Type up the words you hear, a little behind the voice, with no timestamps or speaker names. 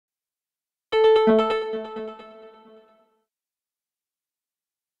As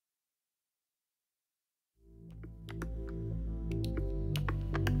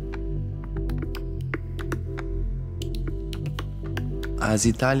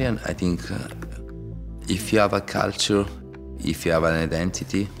Italian, I think if you have a culture, if you have an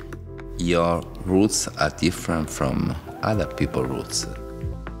identity, your roots are different from other people's roots.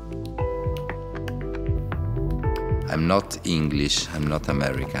 I'm not English, I'm not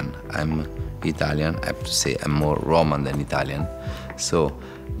American, I'm Italian. I have to say I'm more Roman than Italian. So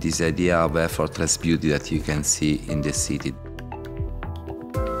this idea of effortless beauty that you can see in the city,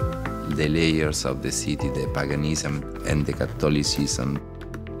 the layers of the city, the paganism and the Catholicism,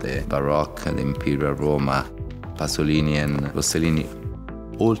 the Baroque, the Imperial Roma, Pasolini and Rossellini,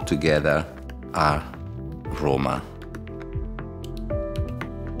 all together are Roma.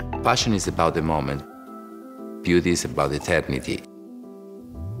 Passion is about the moment. Beauty is about eternity.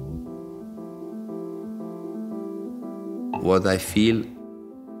 What I feel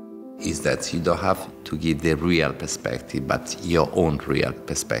is that you don't have to give the real perspective, but your own real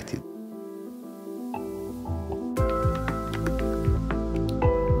perspective.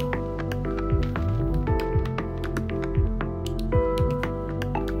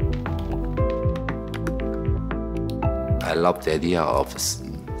 I love the idea of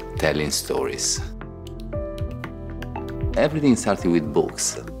telling stories. Everything started with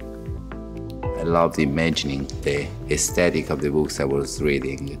books. I loved imagining the aesthetic of the books I was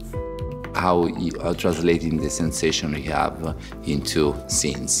reading, how translating the sensation you have into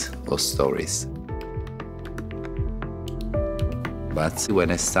scenes or stories. But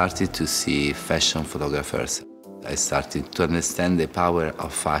when I started to see fashion photographers, I started to understand the power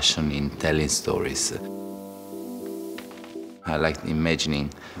of fashion in telling stories. I liked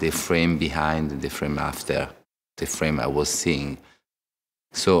imagining the frame behind, the frame after, the frame I was seeing.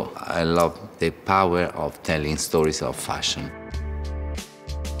 So I love the power of telling stories of fashion.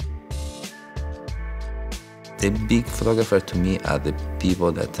 The big photographer to me are the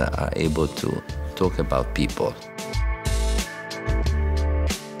people that are able to talk about people.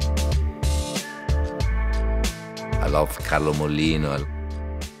 I love Carlo Mollino.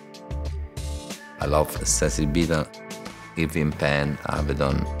 I love Cecil Beaton, Irving Penn,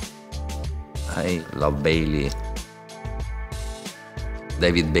 Avedon. I love Bailey.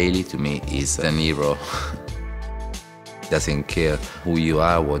 David Bailey to me is an hero. Doesn't care who you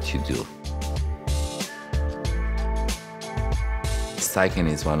are, what you do. Steichen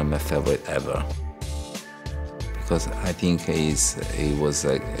is one of my favorites ever, because I think he was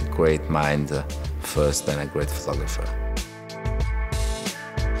a great mind first and a great photographer.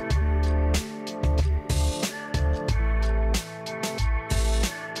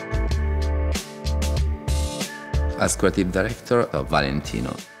 As creative director of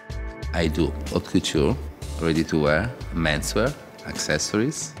Valentino, I do haute couture, ready-to-wear, menswear,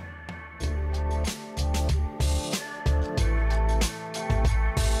 accessories.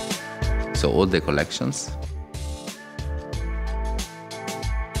 So all the collections.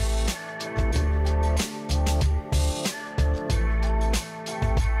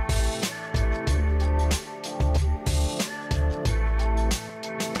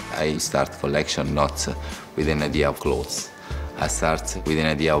 I start collection not with an idea of clothes. I start with an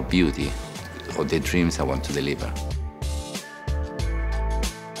idea of beauty, of the dreams I want to deliver.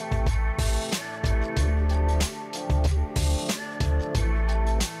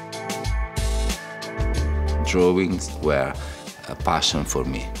 Drawings were a passion for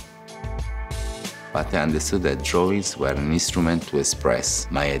me. But I understood that drawings were an instrument to express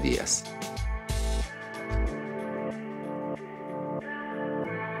my ideas.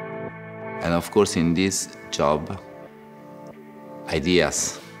 And of course, in this job,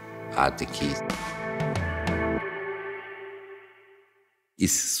 ideas are the key.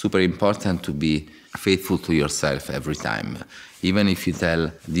 It's super important to be faithful to yourself every time, even if you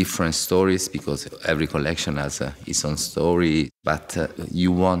tell different stories, because every collection has its own story, but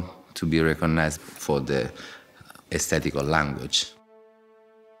you want to be recognized for the aesthetical language.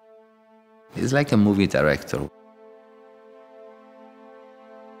 It's like a movie director.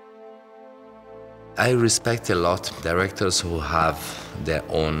 I respect a lot directors who have their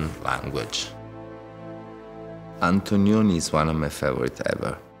own language. Antonioni is one of my favorites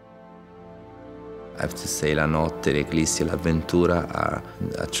ever. I have to say La Notte, L'Eclissi, L'Avventura are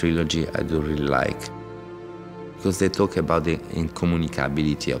a trilogy I do really like, because they talk about the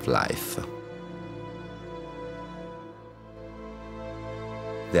incommunicability of life.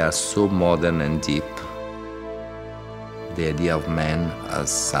 They are so modern and deep. The idea of man as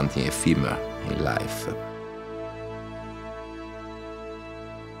something ephemeral in life.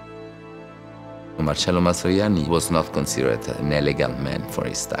 Marcello Mastroianni was not considered an elegant man for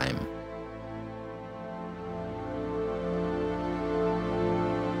his time.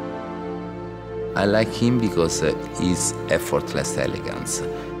 I like him because his effortless elegance.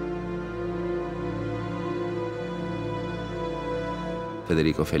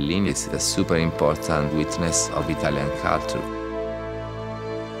 Federico Fellini is a super important witness of Italian culture.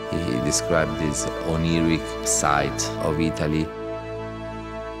 He described this oniric side of Italy.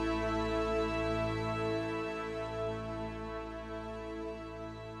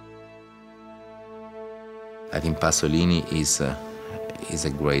 I think Pasolini is a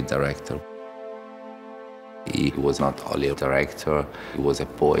great director. He was not only a director, he was a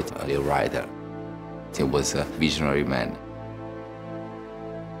poet, a writer. He was a visionary man.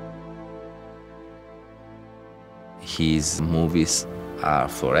 His movies are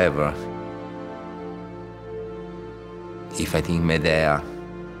forever. If I think Medea,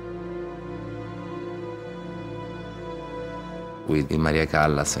 with Maria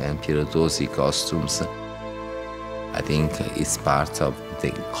Callas and Piero Tosi costumes, I think it's part of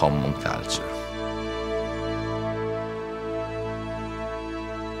the common culture.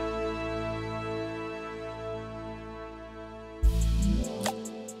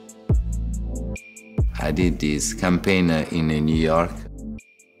 I did this campaign in New York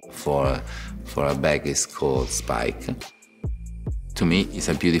for a bag is called Spike. To me, it's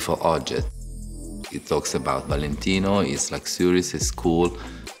a beautiful object. It talks about Valentino, it's luxurious, it's cool,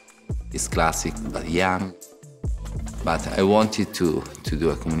 it's classic but young. But I wanted to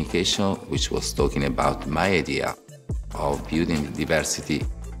do a communication which was talking about my idea of beauty and diversity.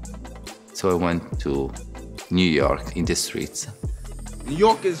 So I went to New York in the streets. New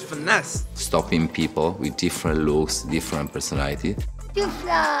York is finesse. Stopping people with different looks, different personality. You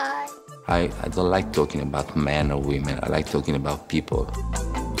fly. I don't like talking about men or women. I like talking about people.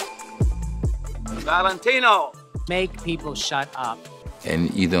 Valentino! Make people shut up.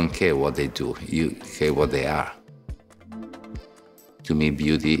 And you don't care what they do, you care what they are. To me,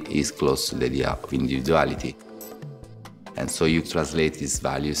 beauty is close to the idea of individuality. And so you translate these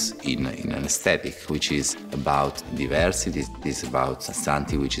values in an aesthetic, which is about diversity, it's about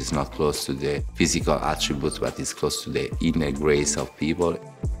something which is not close to the physical attributes, but is close to the inner grace of people.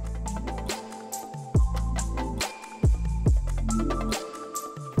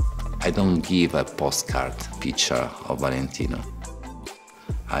 I don't give a postcard picture of Valentino.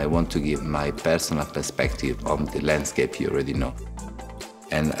 I want to give my personal perspective on the landscape you already know.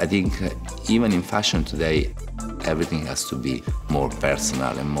 And I think even in fashion today, everything has to be more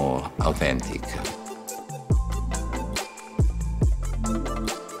personal and more authentic.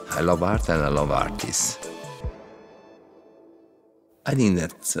 I love art and I love artists. I think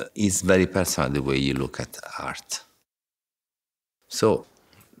that it's very personal the way you look at art. So,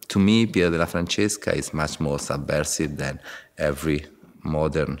 to me, Piero della Francesca is much more subversive than every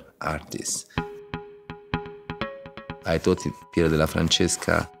modern artist. I thought Piero della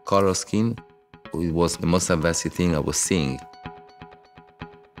Francesca color scheme, it was the most subversive thing I was seeing.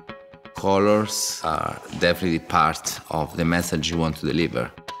 Colors are definitely part of the message you want to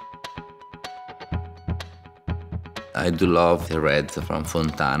deliver. I do love the red from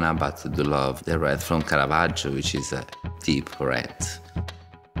Fontana, but I do love the red from Caravaggio, which is a deep red.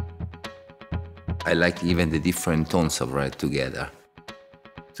 I like even the different tones of red together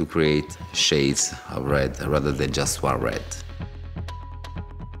to create shades of red rather than just one red.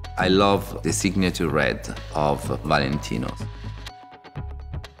 I love the signature red of Valentino.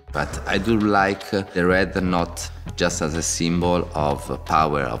 But I do like the red not just as a symbol of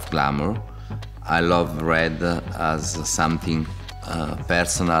power, of glamour. I love red as something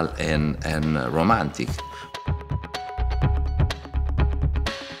personal and romantic.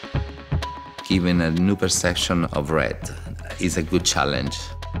 Giving a new perception of red is a good challenge.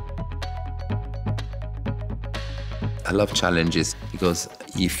 I love challenges because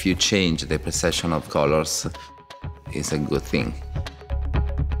if you change the perception of colors, it's a good thing.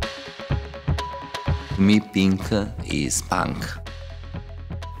 To me, pink is punk.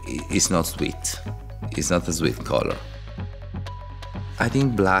 It's not sweet. It's not a sweet color. I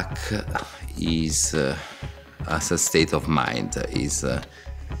think black is as a state of mind.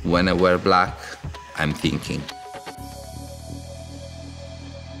 When I wear black, I'm thinking.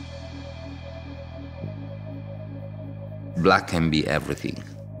 Black can be everything.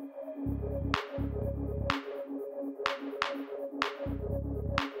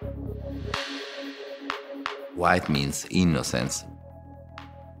 White means innocence.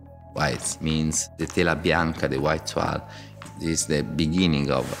 White means the tela bianca, the white toile, is the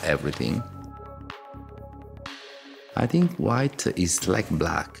beginning of everything. I think white is like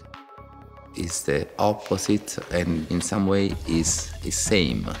black. is the opposite and in some way is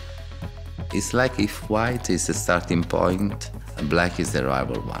same. It's like if white is the starting point and black is the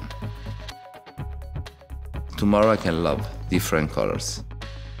arrival one. Tomorrow I can love different colors.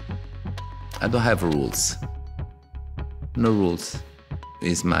 I don't have rules. No rules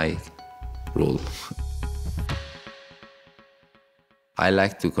is my rule. I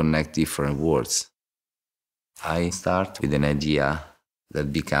like to connect different words. I start with an idea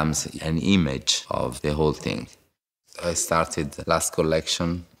that becomes an image of the whole thing. I started last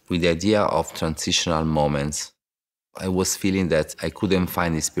collection with the idea of transitional moments. I was feeling that I couldn't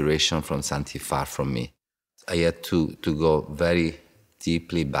find inspiration from something far from me. I had to go very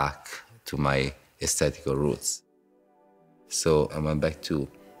deeply back to my aesthetical roots. So I went back to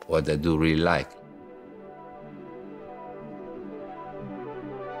what I do really like.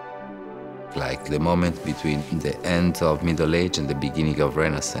 Like the moment between the end of Middle Age and the beginning of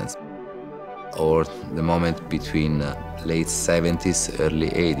Renaissance, or the moment between late 70s, early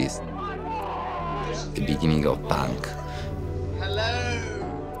 80s, the beginning of punk.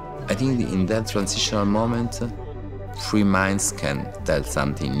 Hello. I think in that transitional moment, free minds can tell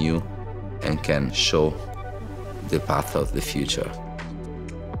something new and can show the path of the future.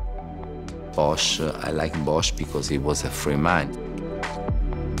 Bosch, I like Bosch because he was a free mind.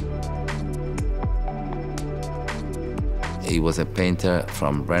 He was a painter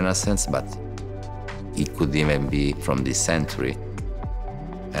from Renaissance, but he could even be from this century.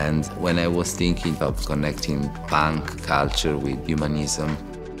 And when I was thinking of connecting punk culture with humanism,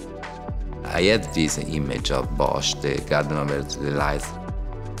 I had this image of Bosch, the Garden of the Light.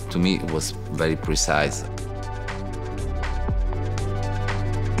 To me, it was very precise.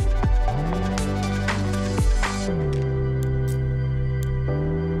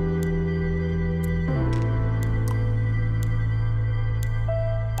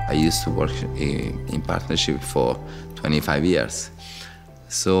 I used to work in partnership for 25 years.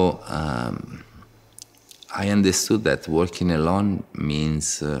 So I understood that working alone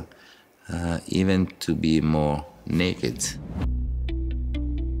means even to be more naked.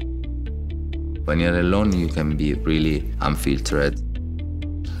 When you're alone, you can be really unfiltered,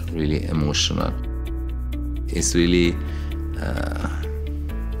 really emotional. It's really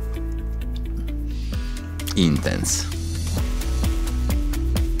intense.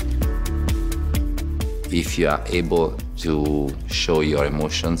 If you are able to show your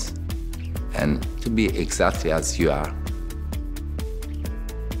emotions and to be exactly as you are,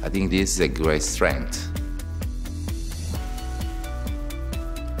 I think this is a great strength.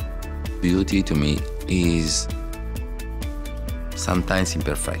 Beauty to me is sometimes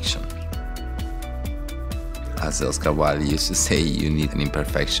imperfection. As Oscar Wilde used to say, you need an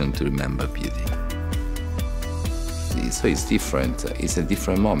imperfection to remember beauty. So it's different, it's a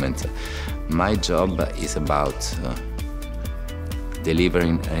different moment. My job is about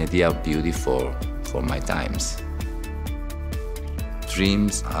delivering an idea of beauty for my times.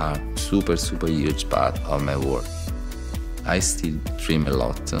 Dreams are super huge part of my work. I still dream a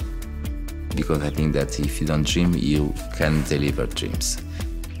lot because I think that if you don't dream, you can deliver dreams.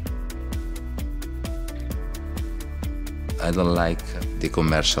 I don't like the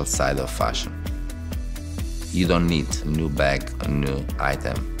commercial side of fashion. You don't need a new bag, a new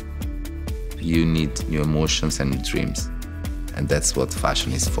item. You need new emotions and dreams. And that's what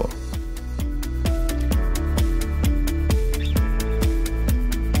fashion is for.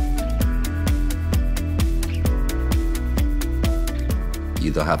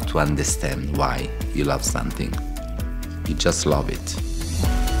 You don't have to understand why you love something. You just love it.